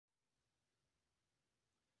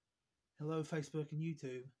Hello, Facebook and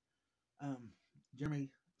YouTube. Um,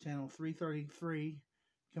 Jeremy, channel 333,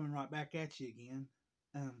 coming right back at you again.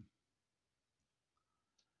 Um,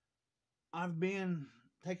 I've been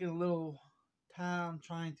taking a little time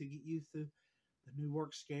trying to get used to the new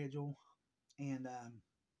work schedule and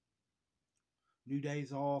new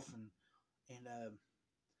days off and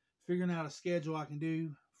figuring out a schedule I can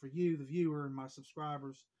do for you, the viewer, and my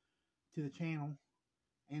subscribers to the channel.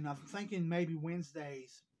 And I'm thinking maybe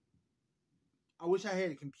Wednesdays. I wish I had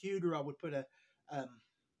a computer. I would put um,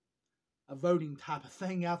 a voting type of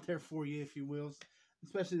thing out there for you, if you will,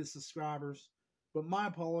 especially the subscribers. But my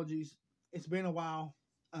apologies. It's been a while.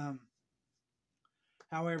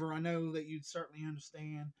 However, I know that you'd certainly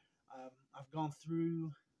understand. I've gone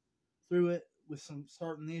through it with some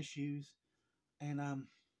certain issues, and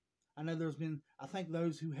I know there's been. I think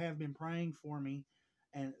those who have been praying for me,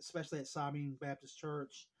 and especially at Sabine Baptist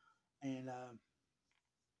Church, and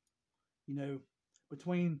you know,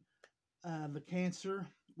 between the cancer,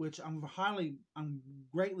 which I'm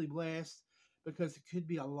greatly blessed because it could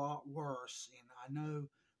be a lot worse. And I know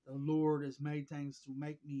the Lord has made things to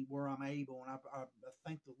make me where I'm able. And I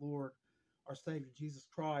thank the Lord, our Savior, Jesus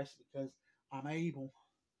Christ, because I'm able.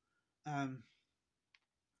 Um,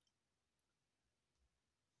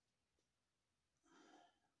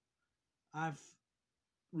 I've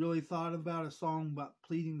really thought about a song about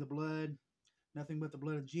pleading the blood, nothing but the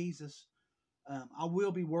blood of Jesus. I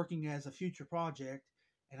will be working as a future project,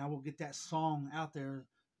 and I will get that song out there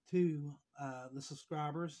to the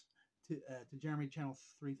subscribers to Jeremy Channel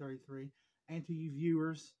 333 and to you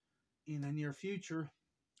viewers in the near future.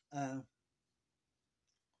 Uh,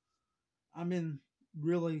 I've been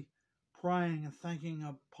really praying and thinking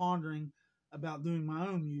of pondering about doing my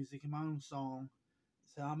own music and my own song.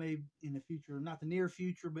 So I may in the future, not the near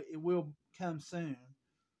future, but it will come soon.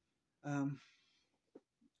 Um,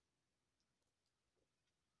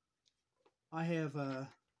 I have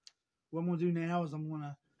what I'm going to do now is I'm going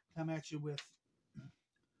to come at you with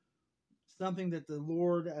something that the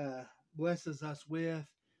Lord blesses us with,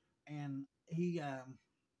 and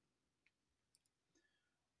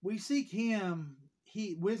we seek Him.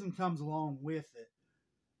 Wisdom comes along with it.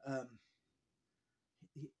 Um,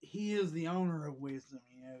 he is the owner of wisdom.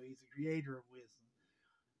 He's the creator of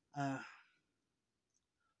wisdom.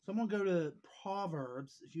 So I'm going to go to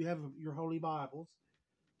Proverbs. If you have your holy Bibles,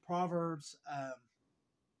 Proverbs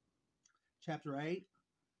chapter 8.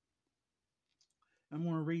 I'm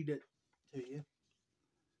going to read it to you.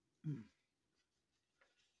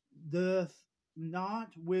 Doth not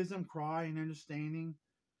wisdom cry and understanding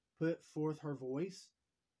put forth her voice?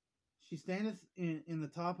 She standeth in the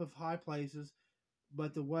top of high places,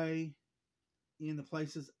 but the way in the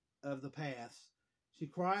places of the paths. She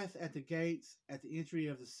crieth at the gates, at the entry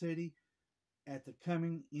of the city, at the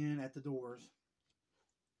coming in at the doors.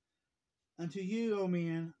 Unto you, O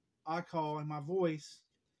men, I call, and my voice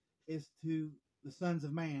is to the sons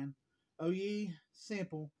of man. O ye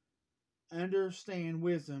simple, understand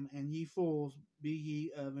wisdom, and ye fools, be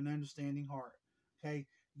ye of an understanding heart. Okay,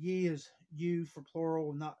 ye is you for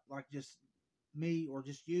plural, not like just me or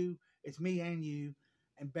just you. It's me and you,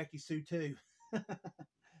 and Becky Sue too.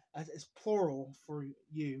 It's plural for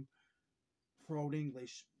you, for Old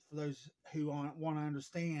English, for those who want to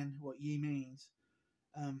understand what ye means.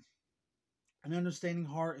 An understanding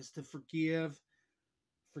heart is to forgive,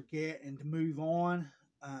 forget, and to move on.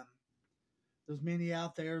 There's many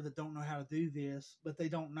out there that don't know how to do this, but they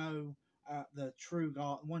don't know the true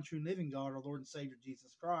God, one true living God, our Lord and Savior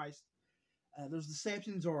Jesus Christ. There's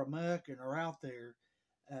deceptions or amok and are out there.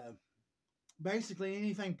 Basically,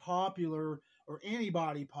 anything popular or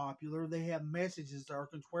anybody popular, they have messages that are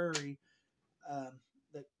contrary,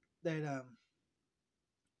 that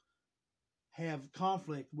have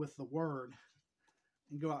conflict with the Word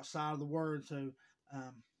and go outside of the Word. So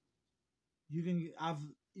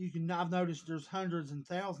I've noticed there's hundreds and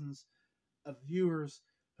thousands of viewers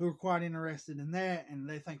who are quite interested in that, and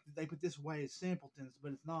they think that they put this away as simpletons,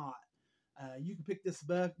 but it's not. You can pick this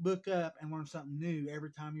book up and learn something new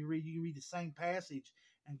every time you read. You read the same passage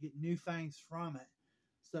and get new things from it.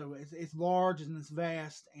 So it's large and it's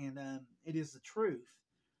vast, and it is the truth,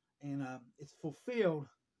 and it's fulfilled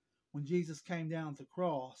when Jesus came down to the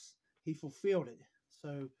cross. He fulfilled it.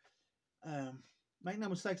 So make no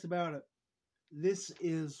mistakes about it. This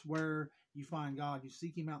is where you find God. You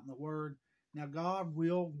seek Him out in the Word. Now, God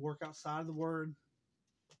will work outside of the Word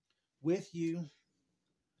with you.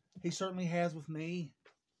 He certainly has with me.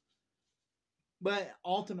 But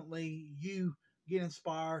ultimately, you get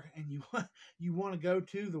inspired and you want to go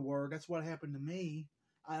to the Word. That's what happened to me.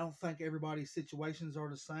 I don't think everybody's situations are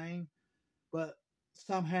the same. But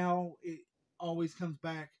somehow it always comes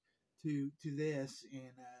back to this,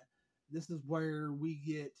 and this is where we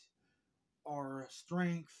get our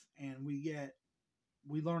strength, and we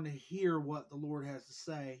learn to hear what the Lord has to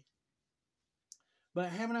say. But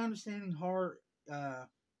having an understanding heart, uh,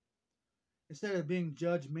 instead of being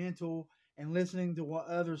judgmental and listening to what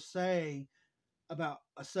others say about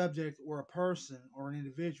a subject or a person or an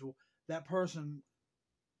individual, that person,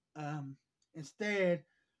 um, instead,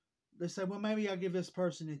 they say, well, maybe I'll give this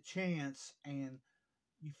person a chance, and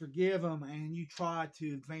you forgive them and you try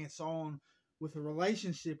to advance on with a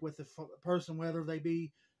relationship with the person, whether they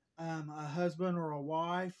be a husband or a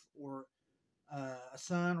wife, or a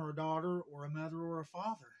son or a daughter, or a mother or a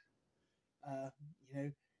father. Uh, you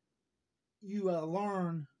know, you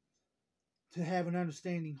learn to have an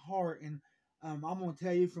understanding heart. And I'm going to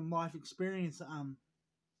tell you from life experience,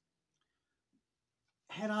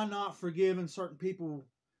 had I not forgiven certain people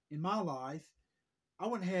in my life, I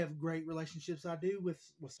wouldn't have great relationships I do with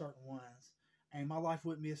certain ones, and my life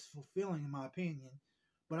wouldn't be as fulfilling, in my opinion.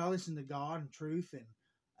 But I listen to God and truth, and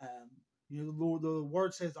the Lord. The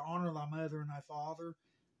Word says to honor thy mother and thy father,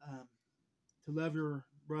 um, to love your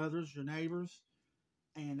brothers, your neighbors,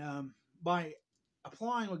 and by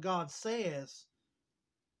applying what God says,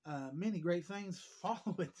 many great things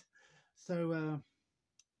follow it. So,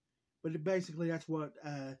 basically, that's what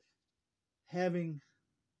having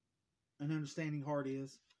an understanding heart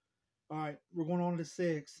is. All right, we're going on to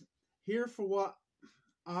 6. Here for what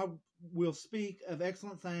I will speak of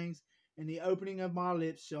excellent things, and the opening of my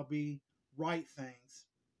lips shall be right things.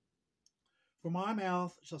 For my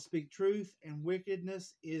mouth shall speak truth, and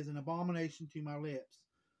wickedness is an abomination to my lips.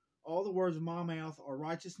 All the words of my mouth are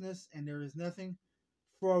righteousness, and there is nothing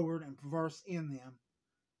froward and perverse in them.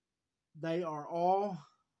 They are all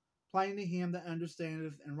plain to him that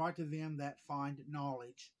understandeth, and right to them that find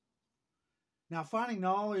knowledge. Now, finding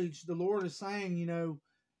knowledge, the Lord is saying,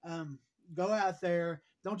 go out there.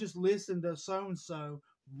 Don't just listen to so and so.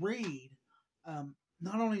 Read.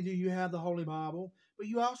 Not only do you have the Holy Bible, but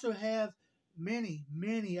you also have many,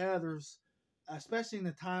 many others, especially in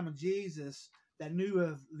the time of Jesus, that knew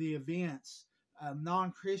of the events.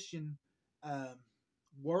 Non-Christian, uh,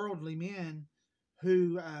 worldly men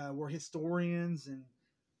who were historians and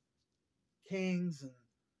kings, and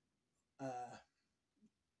uh,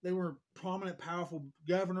 they were prominent, powerful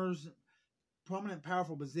governors, prominent,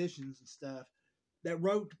 powerful positions and stuff, that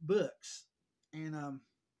wrote books. And I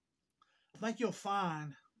think you'll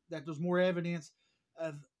find that there's more evidence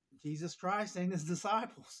of Jesus Christ and his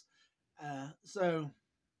disciples. So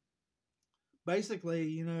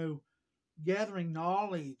basically, gathering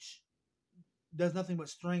knowledge does nothing but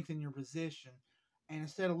strengthen your position. And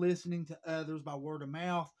instead of listening to others by word of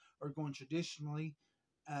mouth or going traditionally,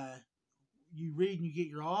 uh, you read and you get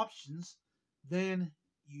your options, then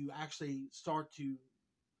you actually start to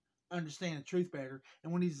understand the truth better.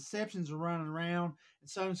 And when these deceptions are running around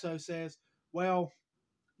and so says, well,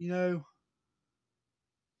 you know,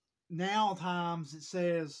 now times it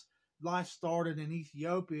says life started in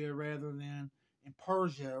Ethiopia rather than in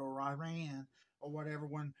Persia or Iran or whatever,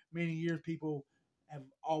 when many years people have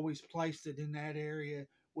always placed it in that area,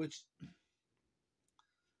 which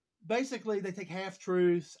basically they take half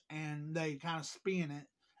truths and they kind of spin it,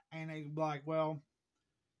 and they like, well,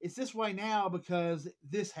 it's this way now because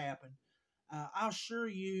this happened. I'll assure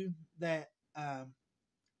you that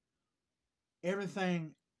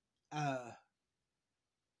everything, uh,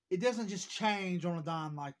 it doesn't just change on a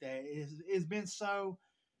dime like that. It's been so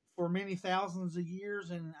for many thousands of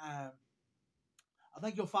years, and I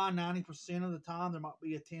think you'll find 90% of the time there might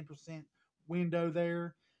be a 10% window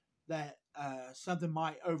there that something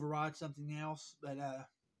might override something else. But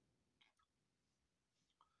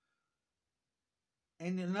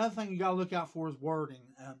and another thing you got to look out for is wording.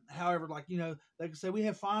 However, like I said, we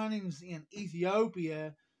have findings in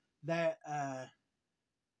Ethiopia that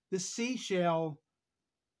the seashell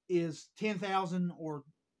is 10,000 or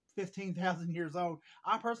 15,000 years old.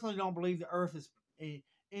 I personally don't believe the Earth is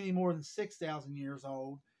any more than 6,000 years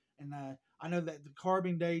old. And I know that the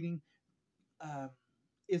carbon dating uh,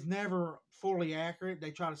 is never fully accurate.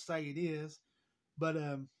 They try to say it is. But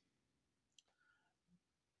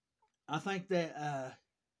I think that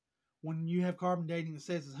when you have carbon dating that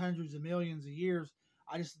says it's hundreds of millions of years,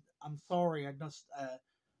 I'm sorry.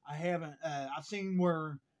 I haven't, I've seen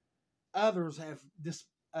where others have this,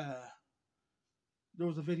 there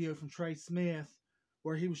was a video from Trey Smith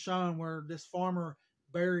where he was showing where this farmer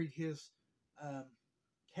buried his um,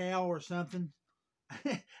 cow or something,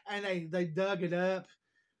 and they dug it up,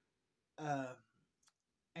 uh,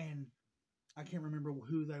 and I can't remember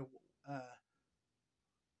who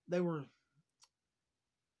they were.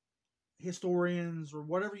 historians or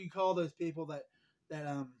whatever you call those people that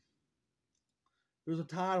there's a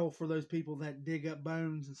title for those people that dig up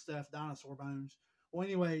bones and stuff, dinosaur bones. Well,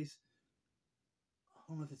 anyways, I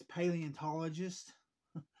don't know if it's paleontologist.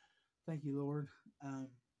 Thank you, Lord. Um,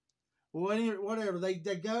 well, whatever. They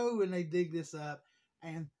go and they dig this up,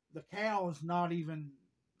 and the cow is not even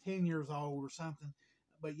 10 years old or something,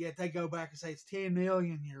 but yet they go back and say it's 10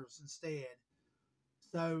 million years instead.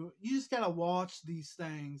 So you just gotta watch these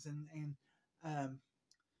things, and um,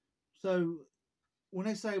 so when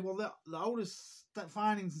they say, well, the oldest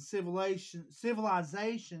findings in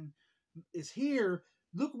civilization is here,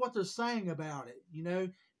 look what they're saying about it. You know,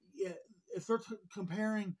 if they're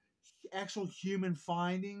comparing actual human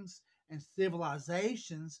findings and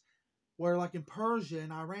civilizations, where like in Persia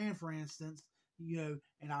and Iran, for instance, you know,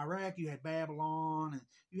 in Iraq you had Babylon and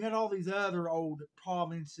you had all these other old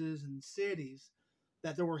provinces and cities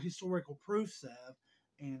that there were historical proofs of,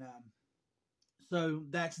 and so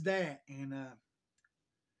that's that, and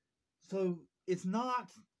so it's not,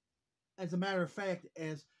 as a matter of fact,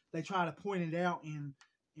 as they try to point it out in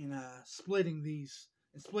splitting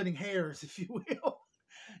hairs, if you will.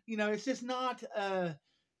 You know, it's just not.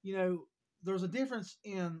 You know, there's a difference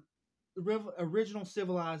in the original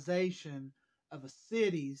civilization of a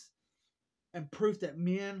cities and proof that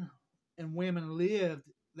men and women lived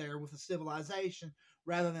there with a civilization,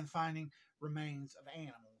 rather than finding remains of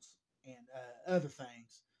animals and other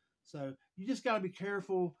things. So you just got to be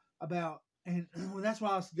careful about, and that's why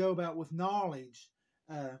I go about with knowledge.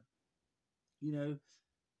 Uh, you know,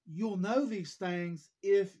 you'll know these things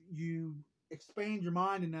if you expand your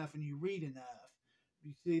mind enough and you read enough.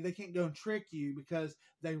 You see, they can't go and trick you because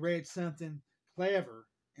they read something clever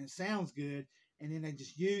and sounds good, and then they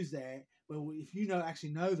just use that. But if you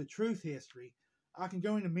actually know the truth history, I can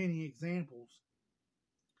go into many examples.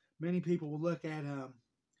 Many people will look at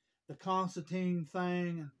the Constantine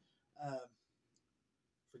thing, and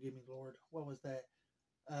forgive me, Lord, what was that?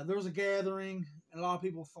 There was a gathering, and a lot of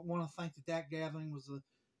people want to think that gathering was the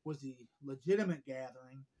legitimate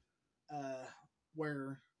gathering,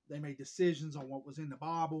 where they made decisions on what was in the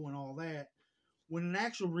Bible and all that. When in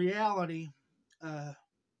actual reality,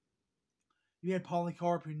 you had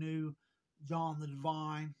Polycarp who knew John the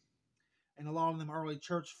Divine, and a lot of them early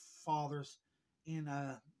church fathers in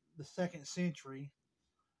the 2nd century.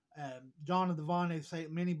 John the Divine, they say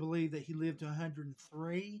many believe that he lived to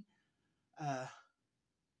 103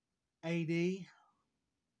 A.D.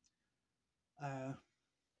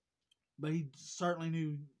 But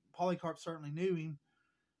Polycarp certainly knew him.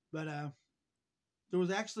 But there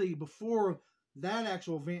was actually, before that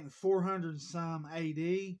actual event in 400 some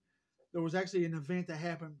A.D., there was actually an event that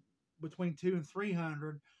happened between 2 and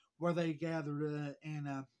 300 where they gathered,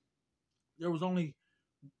 and there was only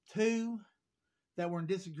 2 that were in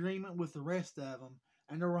disagreement with the rest of them,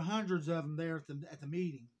 and there were hundreds of them there at the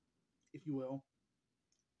meeting, if you will.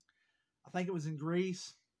 I think it was in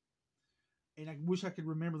Greece, and I wish I could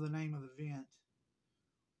remember the name of the event.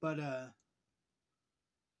 But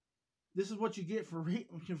this is what you get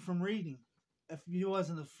from reading. If you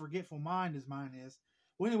wasn't a forgetful mind as mine is.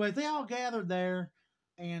 Well, anyway, they all gathered there,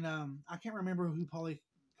 and I can't remember who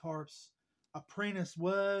Polycarp's apprentice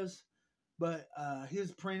was, but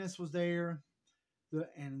his apprentice was there,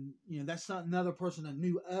 and that's not another person that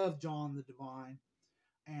knew of John the Divine,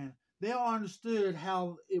 and they all understood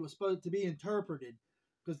how it was supposed to be interpreted,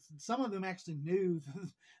 because some of them actually knew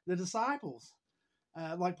the disciples,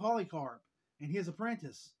 like Polycarp and his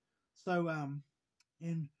apprentice. So,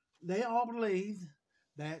 and they all believed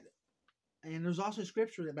that, and there's also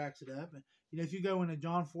scripture that backs it up. If you go into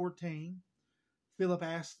John 14, Philip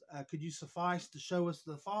asked, could you suffice to show us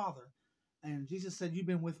the Father? And Jesus said, you've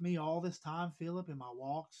been with me all this time, Philip, in my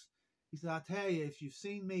walks. He said, I tell you, if you've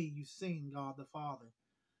seen me, you've seen God the Father.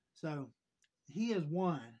 So he is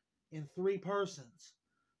one in 3 persons,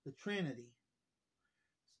 the Trinity.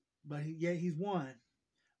 But yet he's one.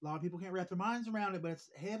 A lot of people can't wrap their minds around it, but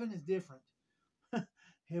heaven is different.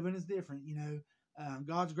 Heaven is different.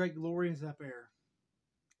 God's great glory is up there.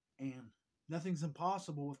 And nothing's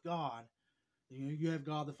impossible with God. You have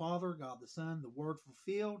God the Father, God the Son, the Word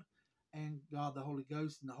fulfilled, and God the Holy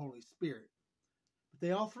Ghost and the Holy Spirit. But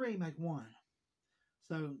they all 3 make one.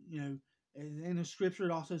 So, in the scripture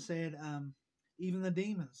it also said, even the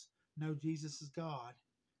demons know Jesus is God.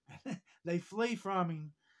 They flee from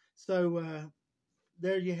him. So,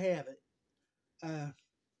 there you have it.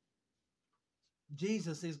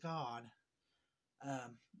 Jesus is God.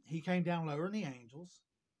 He came down lower than the angels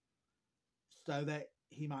so that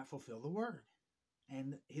he might fulfill the word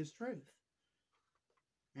and his truth.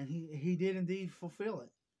 And he did indeed fulfill it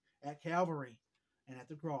at Calvary and at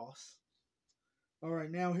the cross. All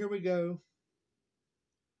right, now here we go.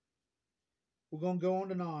 We're going to go on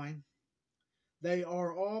to 9. They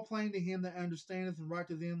are all plain to him that understandeth, and right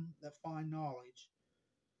to them that find knowledge.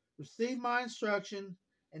 Receive my instruction,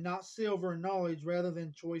 and not silver and knowledge rather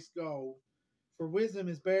than choice gold. For wisdom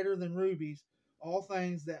is better than rubies. All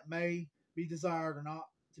things that may be desired are not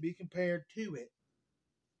to be compared to it.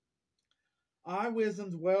 I,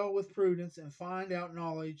 wisdom, dwell with prudence, and find out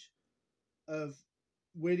knowledge of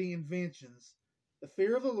witty inventions. The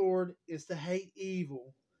fear of the Lord is to hate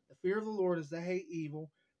evil. The fear of the Lord is to hate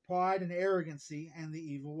evil, pride and arrogancy, and the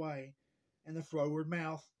evil way. And the froward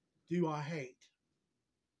mouth do I hate.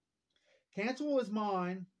 Counsel is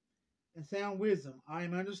mine, and sound wisdom. I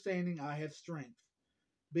am understanding, I have strength.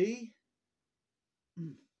 Be, I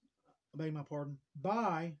beg my pardon,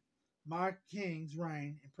 by my kings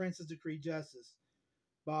reign, and princes decree justice.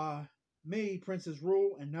 By me princes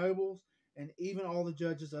rule, and nobles, and even all the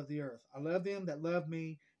judges of the earth. I love them that love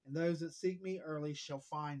me, and those that seek me early shall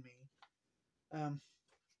find me. I'm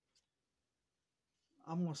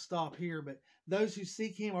going to stop here, but those who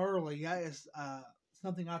seek him early, that is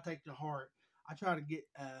something I take to heart. I try to get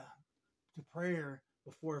to prayer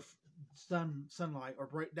before sunlight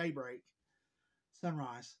or daybreak,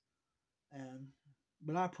 sunrise.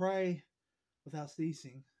 But I pray without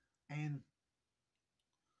ceasing. And,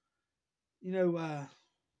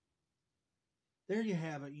 there you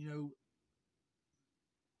have it.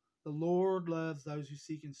 The Lord loves those who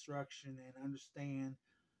seek instruction and understand.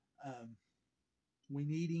 We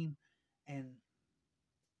need him, and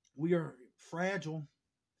we are fragile.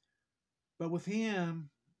 But with him,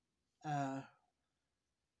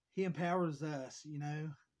 he empowers us,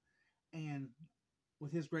 and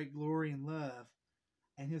with his great glory and love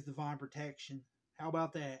and his divine protection. How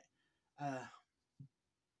about that?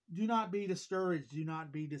 Do not be discouraged. Do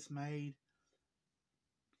not be dismayed.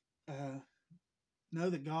 Know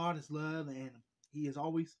that God is love, and he is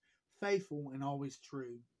always faithful and always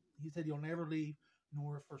true. He said he'll never leave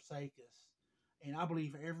nor forsake us. And I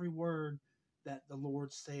believe every word that the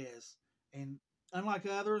Lord says. And unlike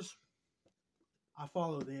others, I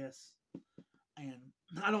follow this. And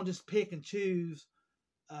I don't just pick and choose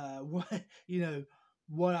what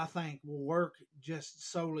what I think will work just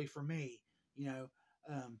solely for me. You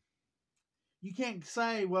can't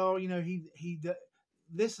say, well,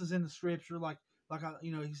 this is in the scripture,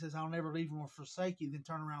 he says, I'll never leave nor forsake you. Then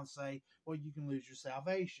turn around and say, well, you can lose your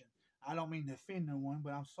salvation. I don't mean to offend no one,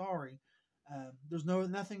 but I'm sorry. There's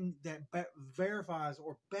nothing that verifies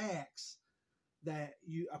or backs that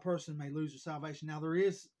a person may lose their salvation. Now, there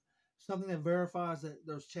is something that verifies that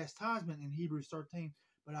there's chastisement in Hebrews 13,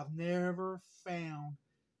 but I've never found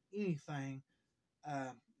anything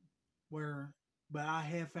but I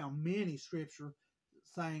have found many scripture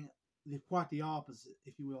saying quite the opposite,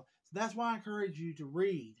 if you will. So that's why I encourage you to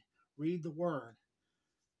read the word.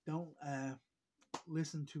 Don't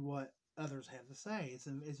listen to what others have to say.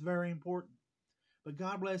 It's very important. But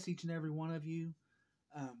God bless each and every one of you.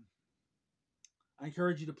 I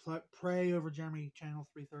encourage you to pray over Jeremy Channel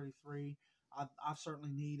 333. I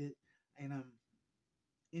certainly need it. And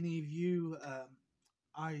any of you,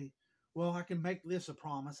 I can make this a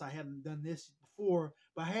promise. I haven't done this before,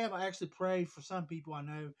 but I have actually prayed for some people I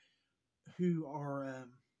know who are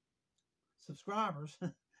subscribers.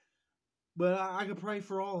 But I can pray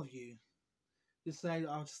for all of you.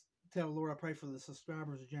 I'll just tell the Lord I pray for the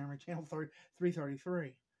subscribers of Jeremy Channel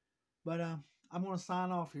 333. But I'm going to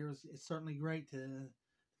sign off here. It's certainly great to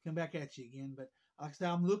come back at you again. But like I said,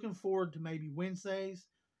 I'm looking forward to maybe Wednesdays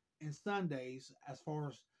and Sundays as far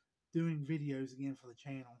as doing videos again for the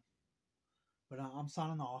channel. But I'm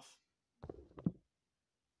signing off.